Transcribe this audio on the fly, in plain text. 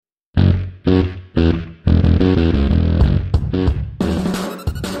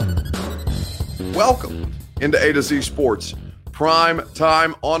Welcome into A to Z Sports, prime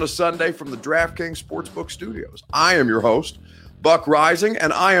time on a Sunday from the DraftKings Sportsbook Studios. I am your host, Buck Rising,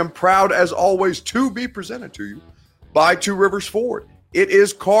 and I am proud, as always, to be presented to you by Two Rivers Ford. It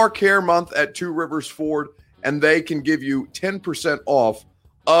is Car Care Month at Two Rivers Ford, and they can give you 10% off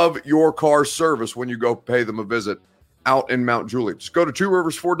of your car service when you go pay them a visit out in Mount Juliet. Just go to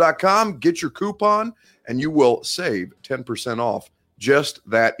tworiversford.com, get your coupon, and you will save 10% off just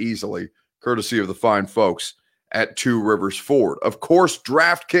that easily, courtesy of the fine folks at Two Rivers Ford. Of course,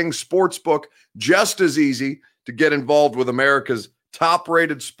 DraftKings Sportsbook, just as easy to get involved with America's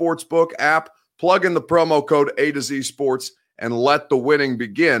top-rated sportsbook app. Plug in the promo code A to Z Sports and let the winning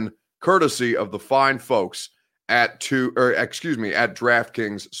begin, courtesy of the fine folks at DraftKings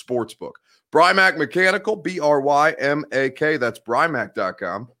Sportsbook. Brymak Mechanical, B-R-Y-M-A-K, that's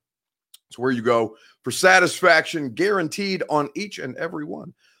Brymak.com. It's where you go for satisfaction guaranteed on each and every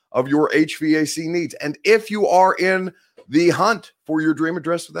one of your HVAC needs. And if you are in the hunt for your dream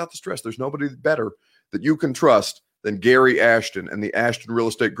address without the stress, there's nobody better that you can trust than Gary Ashton and the Ashton Real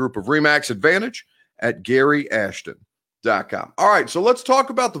Estate Group of RE/MAX Advantage at GaryAshton.com. All right, so let's talk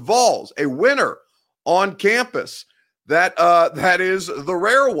about the Vols, a winner on campus. That is the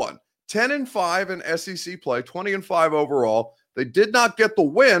rare one. 10-5 in SEC play, 20-5 overall. They did not get the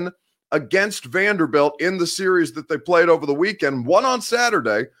win against Vanderbilt in the series that they played over the weekend. Won on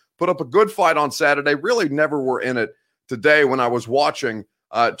Saturday, put up a good fight on Saturday. Really never were in it today when I was watching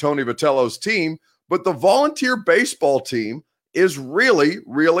Tony Vitello's team. But the Volunteer baseball team is really,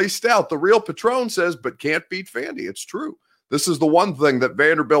 really stout. The real Patron says, but can't beat Vandy. It's true. This is the one thing that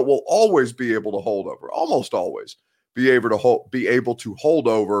Vanderbilt will always be able to hold over, almost always be able to hold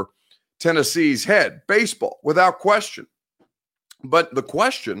over Tennessee's head. Baseball, without question. But the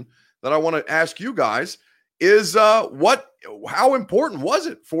question that I want to ask you guys is how important was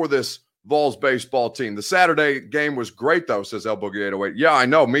it for this Vols baseball team? The Saturday game was great, though, says El Boogie 808. Yeah, I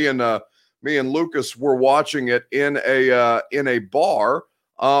know. Me and Lucas were watching it in a bar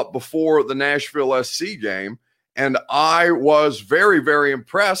before the Nashville SC game, and I was very, very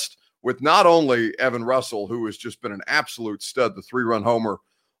impressed with not only Evan Russell, who has just been an absolute stud. The 3-run homer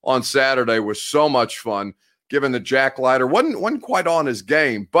on Saturday was so much fun, given that Jack Leiter wasn't quite on his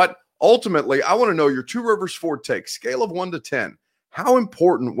game. But ultimately, I want to know your Two Rivers Ford take, scale of 1 to 10. How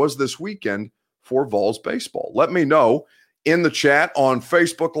important was this weekend for Vols baseball? Let me know in the chat on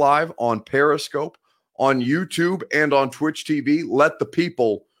Facebook Live, on Periscope, on YouTube, and on Twitch TV. Let the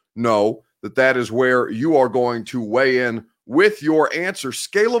people know that is where you are going to weigh in with your answer.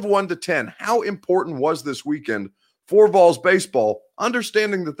 Scale of 1 to 10. How important was this weekend for Vols baseball?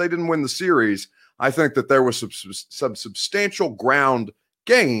 Understanding that they didn't win the series, I think that there was some substantial ground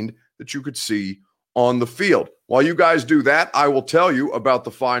gained that you could see on the field. While you guys do that, I will tell you about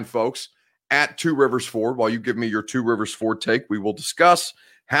the fine folks at Two Rivers Ford. While you give me your Two Rivers Ford take, we will discuss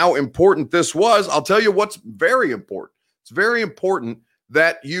how important this was. I'll tell you what's very important. It's very important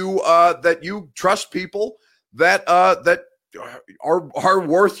that you trust people that are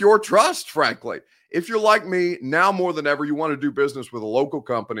worth your trust, frankly. If you're like me, now more than ever, you want to do business with a local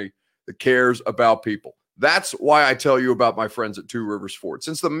company that cares about people. That's why I tell you about my friends at Two Rivers Ford.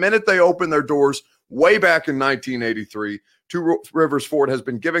 Since the minute they opened their doors way back in 1983, Two Rivers Ford has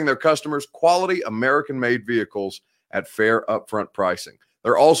been giving their customers quality American-made vehicles at fair upfront pricing.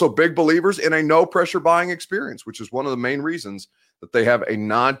 They're also big believers in a no-pressure buying experience, which is one of the main reasons that they have a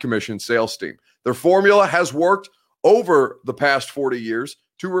non-commissioned sales team. Their formula has worked over the past 40 years.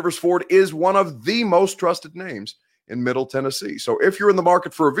 Two Rivers Ford is one of the most trusted names in Middle Tennessee. So if you're in the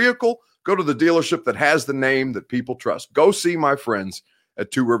market for a vehicle, go to the dealership that has the name that people trust. Go see my friends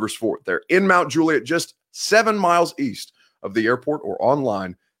at Two Rivers Ford. They're in Mount Juliet, just 7 miles east of the airport, or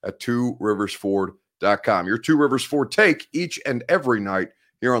online at tworiversford.com. Your Two Rivers Ford take each and every night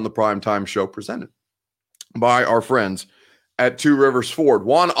here on the Primetime Show, presented by our friends at Two Rivers Ford.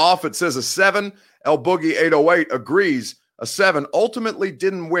 Juan Offit says a 7. El Boogie 808 agrees. A 7 ultimately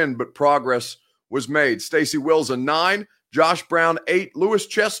didn't win, but progress was made. Stacy Wills a 9. Josh Brown 8. Lewis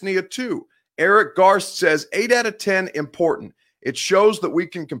Chesney a 2. Eric Garst says 8 out of 10 important. It shows that we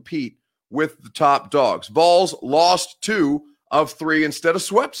can compete with the top dogs. Vols lost 2 of 3 instead of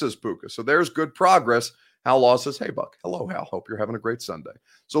swept, says Puka. So there's good progress. Hal Law says, hey, Buck. Hello, Hal. Hope you're having a great Sunday.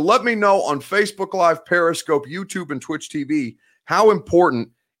 So let me know on Facebook Live, Periscope, YouTube, and Twitch TV how important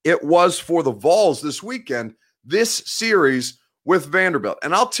it was for the Vols this weekend, this series with Vanderbilt.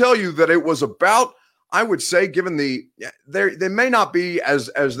 And I'll tell you that it was about, I would say, given they may not be as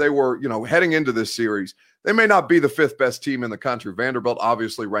they were, heading into this series, they may not be the 5th best team in the country. Vanderbilt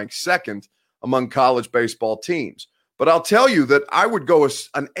obviously ranks 2nd among college baseball teams. But I'll tell you that I would go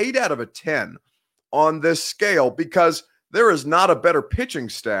an 8 out of 10 on this scale because there is not a better pitching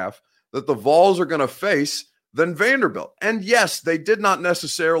staff that the Vols are going to face than Vanderbilt. And yes, they did not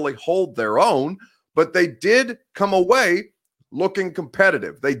necessarily hold their own, but they did come away looking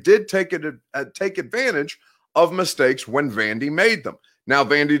competitive. They did take advantage of mistakes when Vandy made them. Now,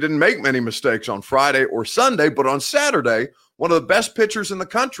 Vandy didn't make many mistakes on Friday or Sunday, but on Saturday, one of the best pitchers in the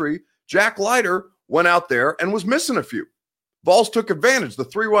country, Jack Leiter, went out there and was missing a few. Vols took advantage. The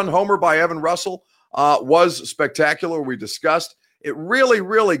 3-run homer by Evan Russell was spectacular. We discussed. It really,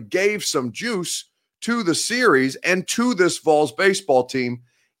 really gave some juice to the series and to this Vols baseball team,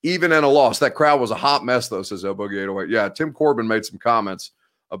 even in a loss. That crowd was a hot mess, though, says El Boogie 808. Yeah, Tim Corbin made some comments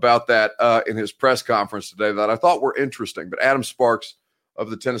about that in his press conference today that I thought were interesting. But Adam Sparks of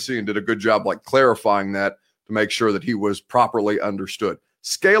the Tennessean did a good job clarifying that to make sure that he was properly understood.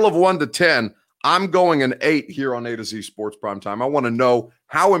 Scale of 1 to 10, I'm going an 8 here on A to Z Sports Primetime. I want to know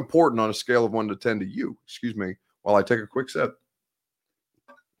how important on a scale of 1 to 10 to you, while I take a quick sip,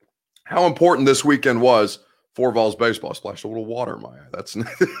 how important this weekend was for Vols baseball. I splashed a little water in my eye. That's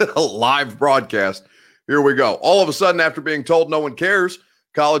a live broadcast. Here we go. All of a sudden, after being told no one cares,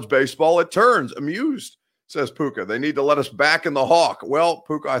 college baseball, it turns amused, says Puka. They need to let us back in the Hawk. Well,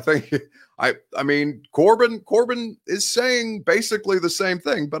 Puka, I think, I mean, Corbin is saying basically the same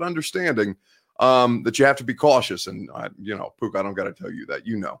thing, but understanding that you have to be cautious. And, Puka, I don't got to tell you that,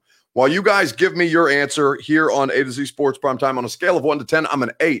 While you guys give me your answer here on A to Z Sports Primetime, on a scale of 1 to 10, I'm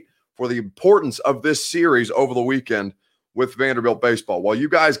an 8 for the importance of this series over the weekend with Vanderbilt baseball. While you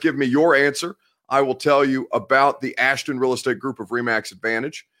guys give me your answer, I will tell you about the Ashton Real Estate Group of RE/MAX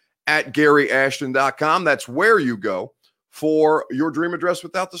Advantage at GaryAshton.com. That's where you go for your dream address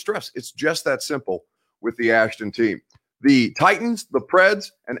without the stress. It's just that simple with the Ashton team. The Titans, the Preds,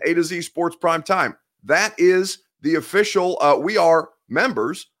 and A to Z Sports Primetime. That is the official. We are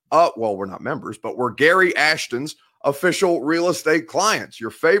members. Well, we're not members, but we're Gary Ashton's official real estate clients.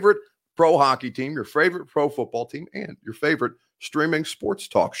 Your favorite pro hockey team, your favorite pro football team, and your favorite streaming sports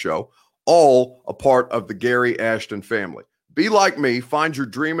talk show, all a part of the Gary Ashton family. Be like me. Find your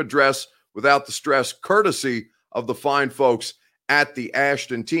dream address without the stress, courtesy of the fine folks at the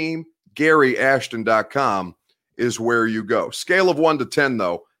Ashton team. GaryAshton.com is where you go. Scale of 1 to 10,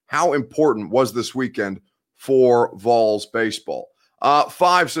 though. How important was this weekend for Vols baseball?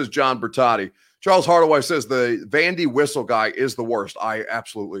 5, says John Bertotti. Charles Hardaway says the Vandy whistle guy is the worst. I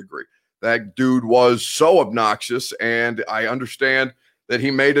absolutely agree. That dude was so obnoxious, and I understand that he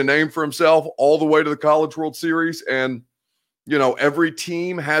made a name for himself all the way to the College World Series. And, every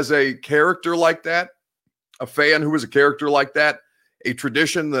team has a character like that, a fan who is a character like that, a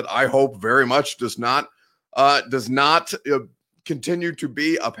tradition that I hope very much does not continue to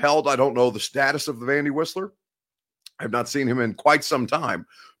be upheld. I don't know the status of the Vandy Whistler. I've not seen him in quite some time.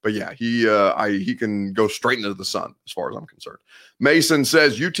 But yeah, he can go straight into the sun as far as I'm concerned. Mason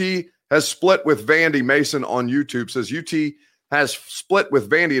says UT has split with Vandy. Mason on YouTube says UT has split with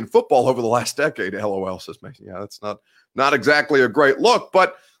Vandy in football over the last decade. LOL, says Mason. Yeah, that's not exactly a great look,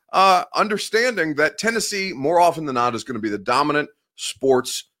 but understanding that Tennessee more often than not is going to be the dominant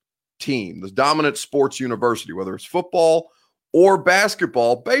sports team, the dominant sports university, whether it's football or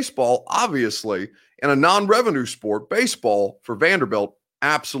basketball. Baseball, obviously, in a non-revenue sport, baseball for Vanderbilt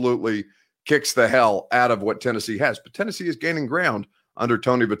absolutely kicks the hell out of what Tennessee has. But Tennessee is gaining ground under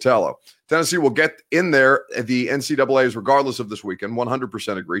Tony Vitello. Tennessee will get in there, the NCAAs, regardless of this weekend.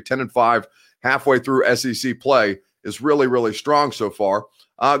 100% agree. 10-5 halfway through SEC play is really, really strong so far.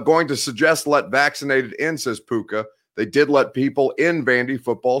 Going to suggest let vaccinated in, says Puka. They did let people in Vandy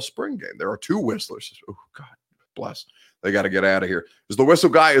football spring game. There are 2 whistlers. Oh, God bless. They got to get out of here. Is the whistle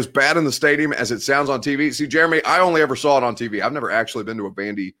guy as bad in the stadium as it sounds on TV? See, Jeremy, I only ever saw it on TV. I've never actually been to a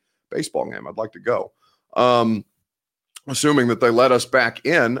Vandy baseball game. I'd like to go. Assuming that they let us back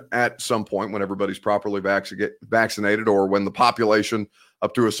in at some point when everybody's properly vaccinated, or when the population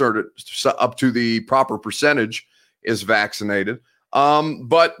up to the proper percentage is vaccinated.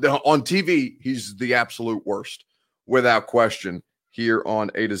 But on TV, he's the absolute worst, without question, here on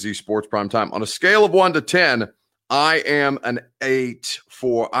A to Z Sports Primetime. On a scale of 1 to 10, I am an 8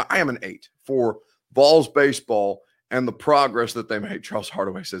 for Vols baseball and the progress that they made. Charles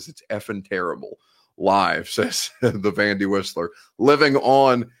Hardaway says it's effing terrible. Live, says the Vandy Whistler, living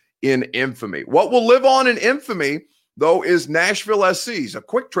on in infamy. What will live on in infamy, though, is Nashville SC's. A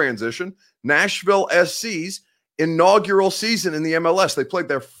quick transition. Nashville SC's inaugural season in the MLS. They played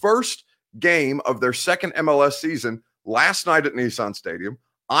their first game of their second MLS season last night at Nissan Stadium.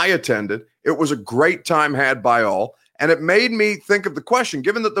 I attended. It was a great time had by all. And it made me think of the question,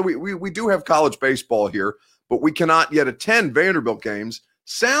 given that we do have college baseball here, but we cannot yet attend Vanderbilt games.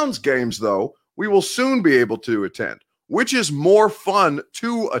 Sounds games, though, we will soon be able to attend. Which is more fun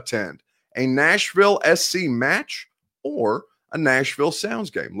to attend, a Nashville SC match or a Nashville Sounds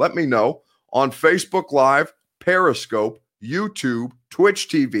game? Let me know on Facebook Live, Periscope, YouTube, Twitch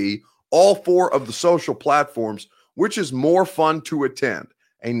TV, all 4 of the social platforms. Which is more fun to attend,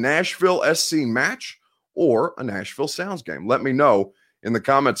 a Nashville SC match or a Nashville Sounds game? Let me know in the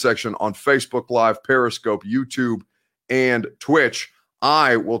comment section on Facebook Live, Periscope, YouTube, and Twitch.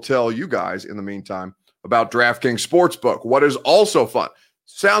 I will tell you guys in the meantime about DraftKings Sportsbook. What is also fun?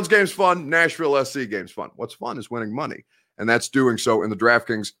 Sounds game's fun, Nashville SC game's fun. What's fun is winning money, and that's doing so in the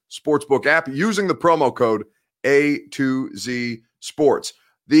DraftKings Sportsbook app using the promo code A2Z Sports.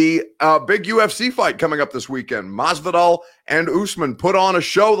 The big UFC fight coming up this weekend. Masvidal and Usman put on a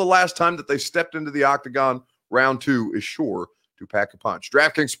show the last time that they stepped into the octagon. Round 2 is sure to pack a punch.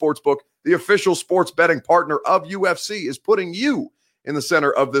 DraftKings Sportsbook, the official sports betting partner of UFC, is putting you in the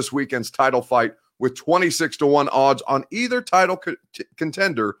center of this weekend's title fight with 26-1 odds on either title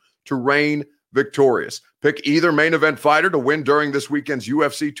contender to reign victorious. Pick either main event fighter to win during this weekend's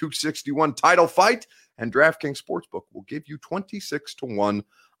UFC 261 title fight, and DraftKings Sportsbook will give you 26-1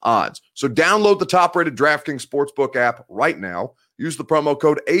 odds. So download the top-rated DraftKings Sportsbook app right now. Use the promo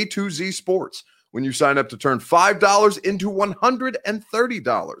code A2Z Sports when you sign up to turn $5 into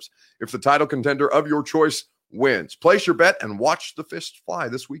 $130 if the title contender of your choice wins. Place your bet and watch the fists fly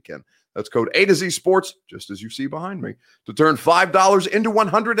this weekend. That's code A2Z Sports, just as you see behind me, to turn $5 into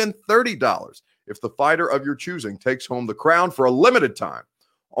 $130 if the fighter of your choosing takes home the crown for a limited time.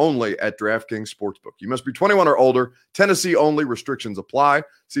 Only at DraftKings Sportsbook. You must be 21 or older. Tennessee only. Restrictions apply.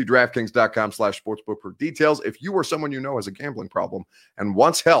 See DraftKings.com/sportsbook for details. If you or someone you know has a gambling problem and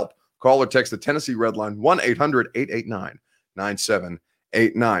wants help, call or text the Tennessee Red Line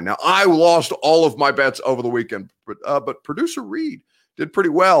 1-800-889-9789. Now, I lost all of my bets over the weekend, but producer Reed did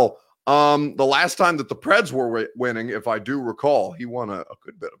pretty well. The last time that the Preds were winning, if I do recall, he won a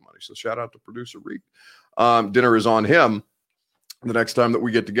good bit of money. So shout out to producer Reed. Dinner is on him the next time that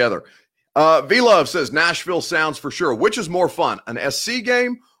we get together. V-Love says Nashville Sounds for sure. Which is more fun, an SC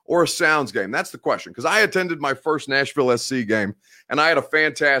game or a Sounds game? That's the question, because I attended my first Nashville SC game, and I had a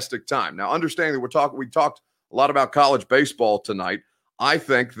fantastic time. Now, understanding that we talked a lot about college baseball tonight, I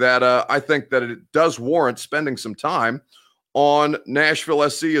think that it does warrant spending some time on Nashville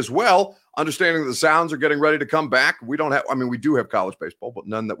SC as well, understanding that the Sounds are getting ready to come back. We do have college baseball, but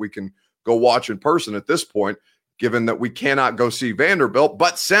none that we can go watch in person at this point, given that we cannot go see Vanderbilt.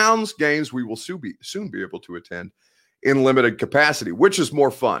 But Sounds games we will soon be able to attend in limited capacity. Which is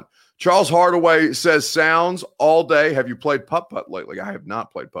more fun? Charles Hardaway says Sounds all day. Have you played putt-putt lately? I have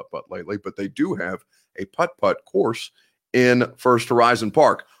not played putt-putt lately, but they do have a putt-putt course in First Horizon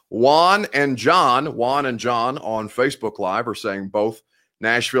Park. Juan and John on Facebook Live are saying both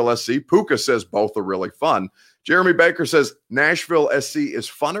Nashville SC. Puka says both are really fun. Jeremy Baker says Nashville SC is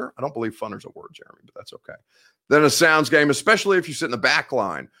funner. I don't believe funner's a word, Jeremy, but that's okay. Then a Sounds game, especially if you sit in the back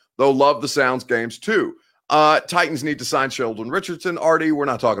line. They'll love the Sounds games too. Titans need to sign Sheldon Richardson. Artie, we're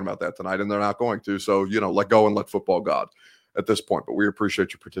not talking about that tonight, and they're not going to. So, let go and let football God at this point. But we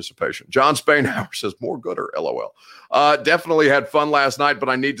appreciate your participation. John Spainhour says more gooder, LOL. Definitely had fun last night, but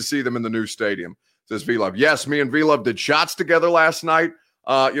I need to see them in the new stadium, says V-Love. Yes, me and V-Love did shots together last night.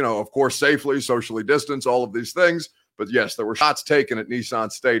 Of course, safely, socially distanced, all of these things. But yes, there were shots taken at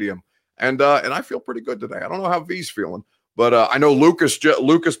Nissan Stadium. And I feel pretty good today. I don't know how V's feeling, but I know Lucas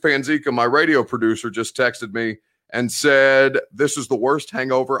Panzica, my radio producer, just texted me and said, this is the worst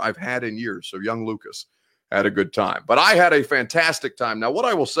hangover I've had in years. So young Lucas had a good time. But I had a fantastic time. Now, what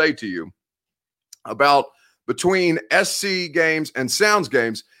I will say to you about between SC games and Sounds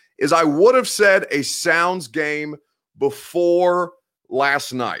games is I would have said a Sounds game before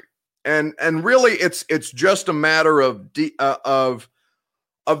last night. And really, it's just a matter of the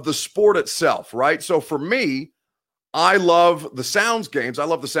sport itself, right? So for me, I love the Sounds games. I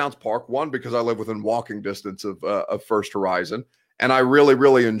love the Sounds Park, one, because I live within walking distance of First Horizon, and I really,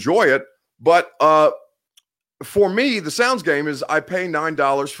 really enjoy it. But for me, the Sounds game is I pay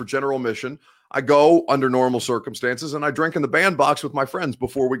 $9 for general admission. I go under normal circumstances, and I drink in the bandbox with my friends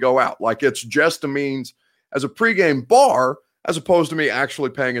before we go out. Like, it's just a means as a pregame bar as opposed to me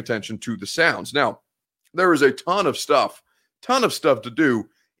actually paying attention to the Sounds. Now, there is a ton of stuff to do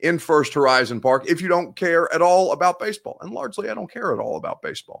in First Horizon Park if you don't care at all about baseball. And largely, I don't care at all about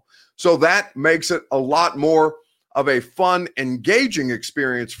baseball. So that makes it a lot more of a fun, engaging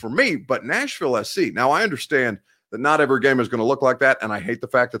experience for me. But Nashville SC, now I understand that not every game is going to look like that, and I hate the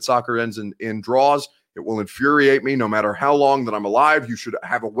fact that soccer ends in draws. It will infuriate me no matter how long that I'm alive. You should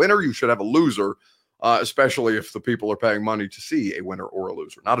have a winner. You should have a loser. especially if the people are paying money to see a winner or a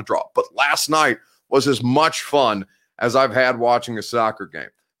loser, not a draw. But last night was as much fun as I've had watching a soccer game.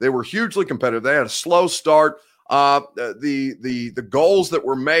 They were hugely competitive. They had a slow start. The goals that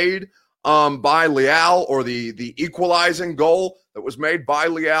were made by Leal, or the equalizing goal that was made by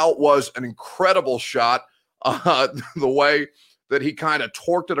Leal, was an incredible shot. The way that he kind of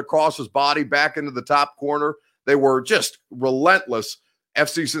torqued it across his body back into the top corner. They were just relentless.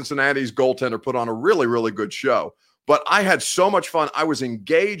 FC Cincinnati's goaltender put on a really, really good show. But I had so much fun. I was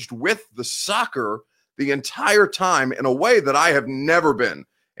engaged with the soccer the entire time in a way that I have never been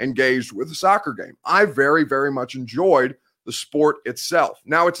engaged with a soccer game. I very, very much enjoyed the sport itself.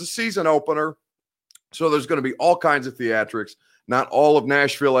 Now, it's a season opener, so there's going to be all kinds of theatrics. Not all of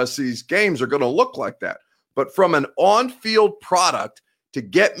Nashville SC's games are going to look like that. But from an on-field product to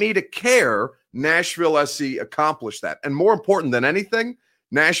get me to care, Nashville SC accomplished that. And more important than anything,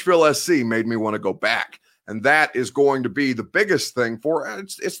 Nashville SC made me want to go back. And that is going to be the biggest thing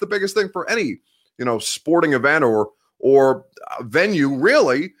it's the biggest thing for any, sporting event or venue,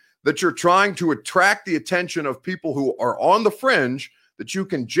 really, that you're trying to attract the attention of people who are on the fringe, that you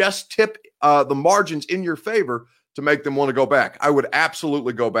can just tip the margins in your favor to make them want to go back. I would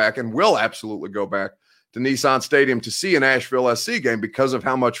absolutely go back and will absolutely go back to Nissan Stadium to see a Nashville SC game because of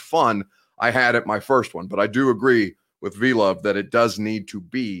how much fun I had at my first one. But I do agree with V-Love that it does need to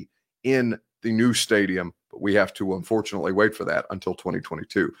be in the new stadium, but we have to unfortunately wait for that until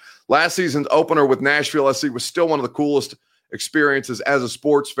 2022. Last season's opener with Nashville SC was still one of the coolest experiences as a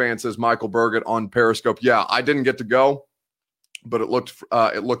sports fan, says Michael Burgett on Periscope. Yeah, I didn't get to go, but it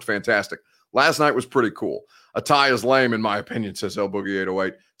looked fantastic. Last night was pretty cool. A tie is lame, in my opinion, says El Boogie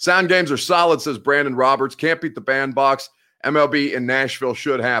 808. Sound games are solid, says Brandon Roberts. Can't beat the bandbox. MLB in Nashville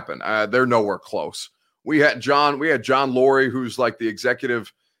should happen. They're nowhere close. We had John Laurie, who's like the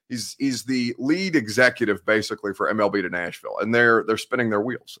executive. He's the lead executive basically for MLB to Nashville, and they're spinning their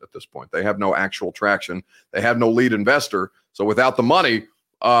wheels at this point. They have no actual traction. They have no lead investor. So without the money,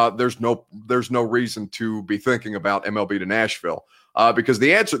 there's no reason to be thinking about MLB to Nashville. Because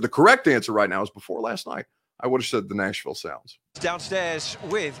the correct answer right now is before last night. I would have said the Nashville Sounds. Downstairs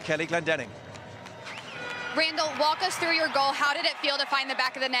with Kelly Glendenning. Randall, walk us through your goal. How did it feel to find the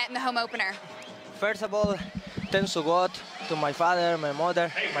back of the net in the home opener? First of all, thanks to God, to my father, my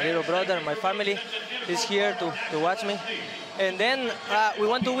mother, my little brother, my family is here to watch me. And then we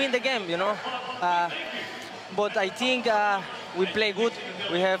want to win the game, But I think we play good.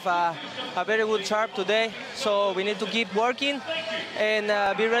 We have a very good sharp today, so we need to keep working and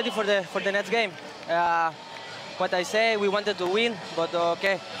be ready for the next game. What I say, we wanted to win, but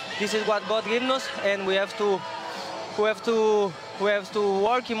okay, this is what God gave us, and we have to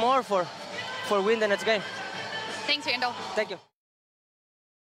work more for win the next game. Thanks, Randall. Thank you.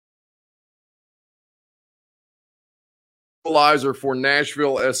 Equalizer for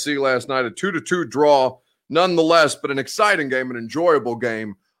Nashville SC last night, a 2-2 draw, nonetheless, but an exciting game, an enjoyable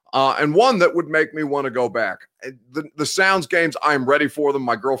game, and one that would make me want to go back. The Sounds games, I'm ready for them.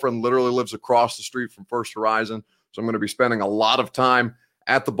 My girlfriend literally lives across the street from First Horizon, so I'm going to be spending a lot of time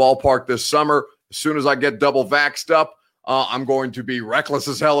at the ballpark this summer. As soon as I get double vaxxed up, I'm going to be reckless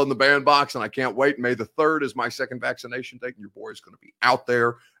as hell in the bandbox, and I can't wait. May the 3rd is my second vaccination date, and your boy is going to be out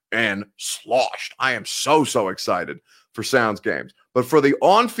there and sloshed. I am so excited for Sounds games. But for the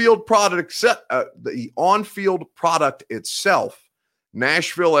on-field product itself,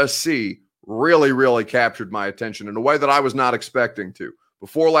 Nashville SC really captured my attention in a way that I was not expecting to.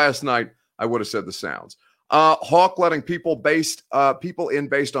 Before last night, I would have said the Sounds. Hawk letting people in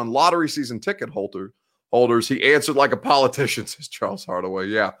based on lottery season ticket holders. He answered like a politician, says Charles Hardaway.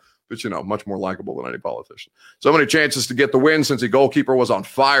 Yeah, but much more likable than any politician. So many chances to get the win since the goalkeeper was on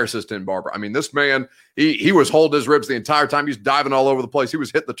fire, says Tim Barber. I mean, this man, he was holding his ribs the entire time. He's diving all over the place. He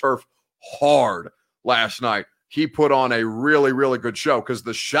was hitting the turf hard last night. He put on a really good show because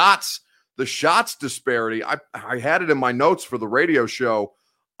the shots disparity, I had it in my notes for the radio show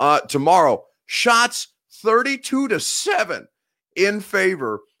tomorrow. Shots 32-7 in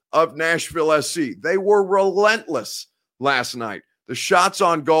favor of Nashville SC. They were relentless last night. The shots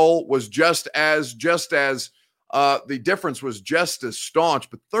on goal was just as the difference was just as staunch,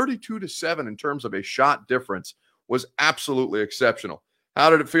 but 32-7 in terms of a shot difference was absolutely exceptional. How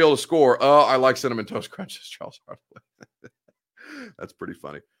did it feel to score? Oh, I like Cinnamon Toast Crunches, Charles Hardaway. That's pretty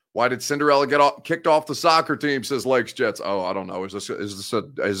funny. Why did Cinderella get kicked off the soccer team, says Lakes Jets? Oh, I don't know. Is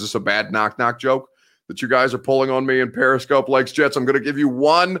this a bad knock joke that you guys are pulling on me in Periscope, Lakes Jets? I'm going to give you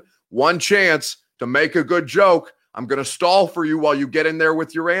one chance to make a good joke. I'm going to stall for you while you get in there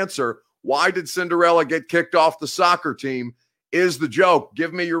with your answer. Why did Cinderella get kicked off the soccer team is the joke?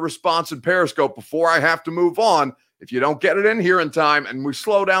 Give me your response in Periscope before I have to move on. If you don't get it in here in time and we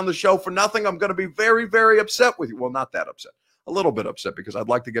slow down the show for nothing, I'm going to be very, very upset with you. Well, not that upset. A little bit upset because I'd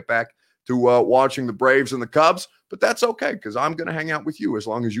like to get back to watching the Braves and the Cubs, but that's okay because I'm going to hang out with you as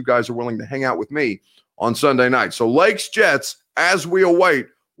long as you guys are willing to hang out with me on Sunday night. So Lakes Jets, as we await,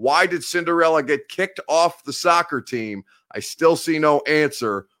 why did Cinderella get kicked off the soccer team? I still see no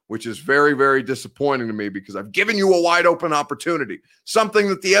answer, which is very, very disappointing to me because I've given you a wide open opportunity, something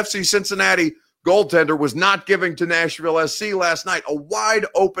that the FC Cincinnati goaltender was not giving to Nashville SC last night, a wide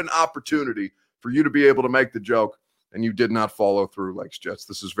open opportunity for you to be able to make the joke, and you did not follow through, Lakes Jets.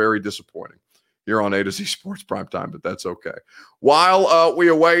 This is very disappointing. You're on A to Z Sports Primetime, but that's okay. While we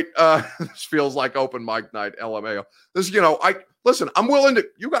await, this feels like open mic night, LMAO. This, I'm willing to,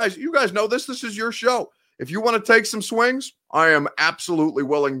 you guys know this. This is your show. If you want to take some swings, I am absolutely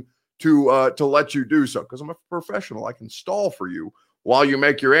willing to let you do so because I'm a professional. I can stall for you while you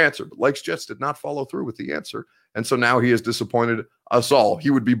make your answer. But Lakes Jets did not follow through with the answer. And so now he has disappointed us all.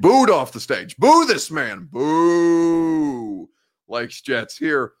 He would be booed off the stage. Boo this man. Boo. Lakes Jets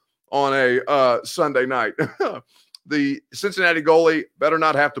here on a Sunday night. The Cincinnati goalie better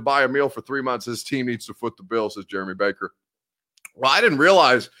not have to buy a meal for 3 months. His team needs to foot the bill, says Jeremy Baker. Well, I didn't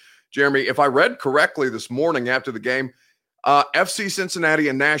realize, Jeremy, if I read correctly this morning after the game, FC Cincinnati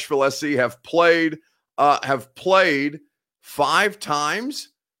and Nashville SC have played 5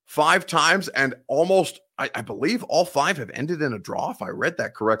 times, and almost, I believe all 5 have ended in a draw, if I read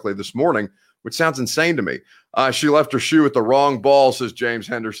that correctly this morning, which sounds insane to me. She left her shoe at the wrong ball, says James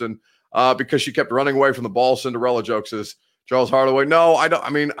Henderson, because she kept running away from the ball. Cinderella joke, says Charles Hardaway. No, I don't. I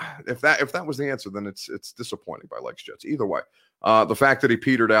mean, if that was the answer, then it's disappointing by Lakes Jets. Either way, the fact that he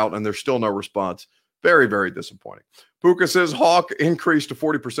petered out and there's still no response, very, very disappointing. Puka says Hawk increased to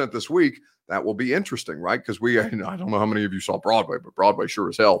 40% this week. That will be interesting, right? Because I don't know how many of you saw Broadway, but Broadway sure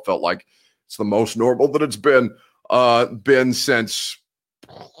as hell felt like it's the most normal that it's been since,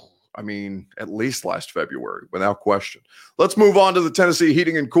 at least last February, without question. Let's move on to the Tennessee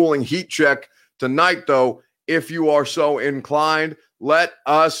Heating and Cooling heat check tonight, though. If you are so inclined, let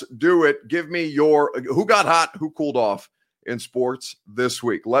us do it. Give me your who got hot, who cooled off in sports this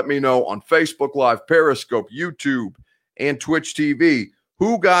week. Let me know on Facebook Live, Periscope, YouTube, and Twitch TV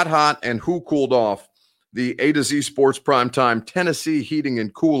who got hot and who cooled off. The A to Z Sports Primetime Tennessee Heating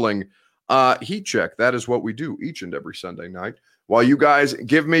and Cooling heat check. That is what we do each and every Sunday night. While you guys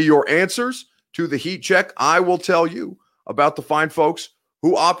give me your answers to the heat check, I will tell you about the fine folks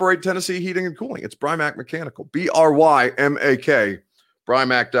who operate Tennessee Heating and Cooling. It's Brymak Mechanical, BRYMAK,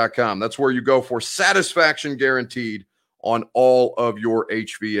 Brymak.com. That's where you go for satisfaction guaranteed on all of your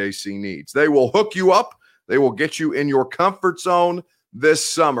HVAC needs. They will hook you up. They will get you in your comfort zone this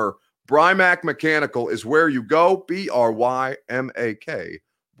summer. Brymak Mechanical is where you go, BRYMAK,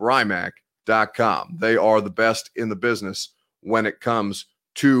 Brymak.com. They are the best in the business when it comes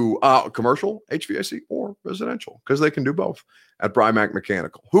to commercial, HVAC, or residential, because they can do both at Brymak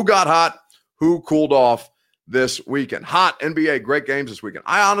Mechanical. Who got hot? Who cooled off this weekend? Hot NBA, great games this weekend.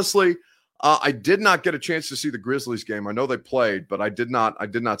 I honestly, I did not get a chance to see the Grizzlies game. I know they played, but I did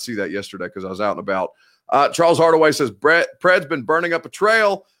not see that yesterday because I was out and about. Charles Hardaway says Pred's been burning up a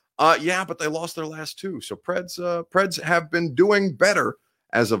trail. Yeah, but they lost their last 2. So Preds have been doing better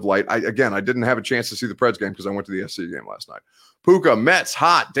as of late. I didn't have a chance to see the Preds game because I went to the SC game last night. Puka, Mets,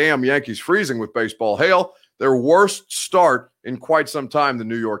 hot. Damn, Yankees freezing with baseball hail. Their worst start in quite some time, the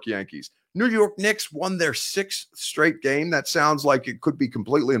New York Yankees. New York Knicks won their 6th straight game. That sounds like it could be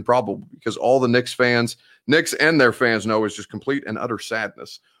completely improbable because all the Knicks and their fans know is just complete and utter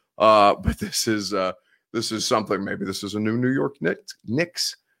sadness. But this is something. Maybe this is a new New York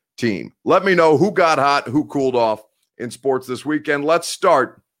Knicks team. Let me know who got hot, who cooled off in sports this weekend. Let's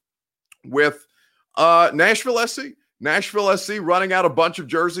start with Nashville SC. Nashville SC running out a bunch of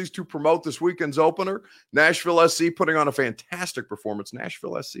jerseys to promote this weekend's opener. Nashville SC putting on a fantastic performance.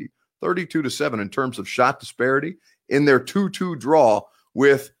 Nashville SC 32-7 in terms of shot disparity in their 2-2 draw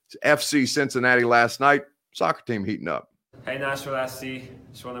with FC Cincinnati last night. Soccer team heating up. Hey Nashville SC,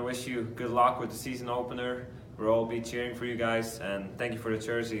 just want to wish you good luck with the season opener. We'll all be cheering for you guys, and thank you for the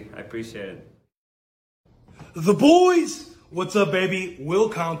jersey. I appreciate it. The boys! What's up, baby? Will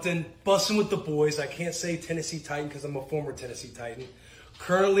Compton, busting with the boys. I can't say Tennessee Titan because I'm a former Tennessee Titan.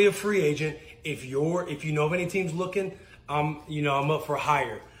 Currently a free agent. If you know of any teams looking, I'm up for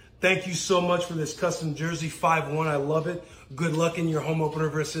hire. Thank you so much for this custom jersey, 5-1. I love it. Good luck in your home opener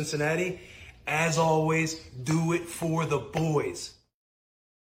versus Cincinnati. As always, do it for the boys.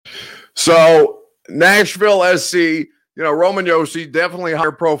 So Nashville SC, Roman Yossi, definitely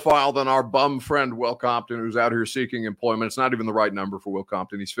higher profile than our bum friend Will Compton, who's out here seeking employment. It's not even the right number for Will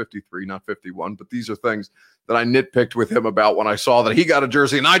Compton. He's 53, not 51. But these are things that I nitpicked with him about when I saw that he got a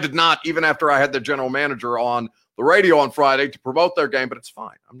jersey, and I did not, even after I had the general manager on the radio on Friday to promote their game. But it's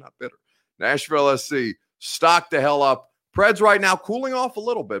fine. I'm not bitter. Nashville SC, stocked the hell up. Preds right now cooling off a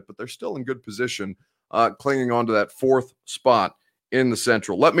little bit, but they're still in good position, clinging on to that 4th spot in the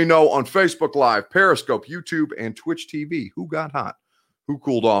Central. Let me know on Facebook Live, Periscope, YouTube, and Twitch TV who got hot, who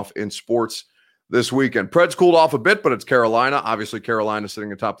cooled off in sports this weekend. Preds cooled off a bit, but it's Carolina. Obviously, Carolina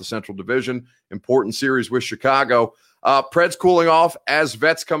sitting atop the Central Division. Important series with Chicago. Preds cooling off as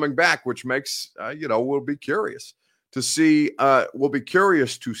vets coming back, which makes, we'll be curious to see. We'll be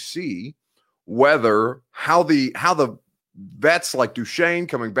curious to see whether how the vets like Duchesne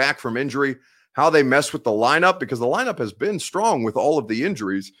coming back from injury, how they mess with the lineup, because the lineup has been strong with all of the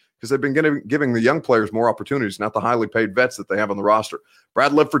injuries because they've been giving the young players more opportunities, not the highly paid vets that they have on the roster.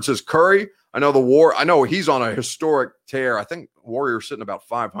 Brad Lipford says Curry. I know he's on a historic tear. I think Warriors sitting about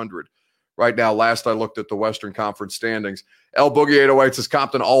 500 right now. Last I looked at the Western Conference standings. L Boogie 808 says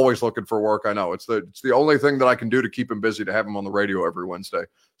Compton always looking for work. I know it's the only thing that I can do to keep him busy, to have him on the radio every Wednesday,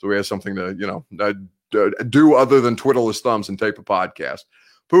 so he has something to do other than twiddle his thumbs and tape a podcast.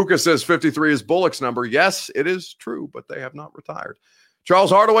 Puka says 53 is Bullock's number. Yes, it is true, but they have not retired.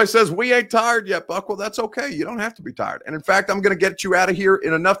 Charles Hardaway says, we ain't tired yet, Buck. Well, that's okay. You don't have to be tired. And in fact, I'm going to get you out of here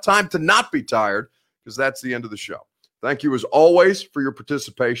in enough time to not be tired, because that's the end of the show. Thank you as always for your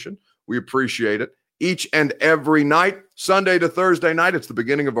participation. We appreciate it. Each and every night, Sunday to Thursday night, it's the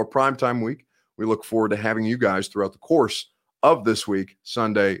beginning of our primetime week. We look forward to having you guys throughout the course of this week,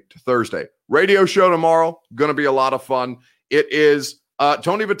 Sunday to Thursday. Radio show tomorrow, going to be a lot of fun. It is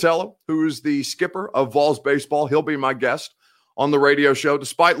Tony Vitello, who's the skipper of Vols baseball. He'll be my guest on the radio show.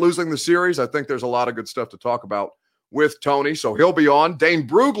 Despite losing the series, I think there's a lot of good stuff to talk about with Tony, so he'll be on. Dane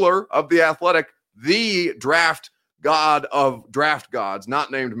Brugler of The Athletic, the draft god of draft gods,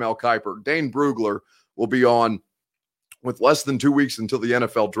 not named Mel Kiper. Dane Brugler will be on with less than 2 weeks until the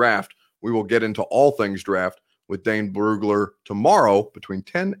NFL draft. We will get into all things draft with Dane Brugler tomorrow between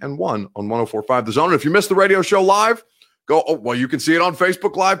 10 and 1 on 104.5 The Zone. And if you missed the radio show live, you can see it on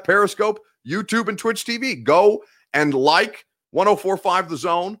Facebook Live, Periscope, YouTube, and Twitch TV. Go and like 104.5 The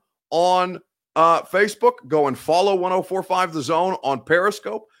Zone on Facebook. Go and follow 104.5 The Zone on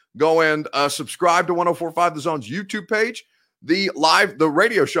Periscope. Go and subscribe to 104.5 The Zone's YouTube page. The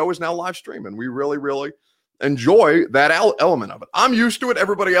radio show is now live streaming. We really, really enjoy that element of it. I'm used to it.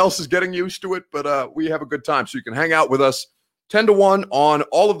 Everybody else is getting used to it, but we have a good time. So you can hang out with us 10 to 1 on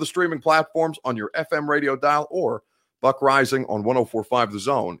all of the streaming platforms on your FM radio dial, or Buck Rising on 104.5 The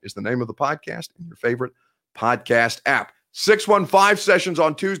Zone is the name of the podcast in your favorite podcast app. 615 sessions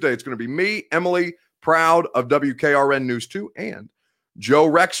on Tuesday. It's going to be me, Emily Proud of WKRN News 2, and Joe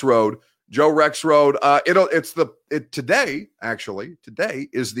Rexroad. Today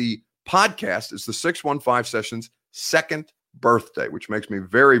is the podcast. It's the 615 sessions second birthday, which makes me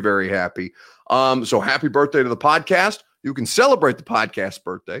very, very happy. So happy birthday to the podcast. You can celebrate the podcast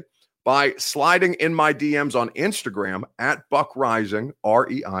birthday by sliding in my DMs on Instagram at Buck Rising,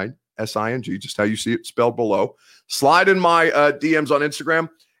 REISING, just how you see it spelled below. Slide in my DMs on Instagram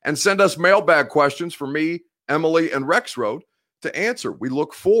and send us mailbag questions for me, Emily, and Rexroad to answer. We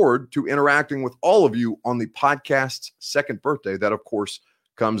look forward to interacting with all of you on the podcast's second birthday. That, of course,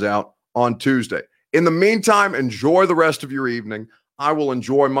 comes out on Tuesday. In the meantime, enjoy the rest of your evening. I will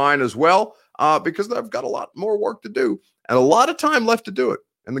enjoy mine as well, because I've got a lot more work to do and a lot of time left to do it.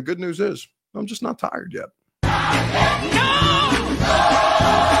 And the good news is I'm just not tired yet. No!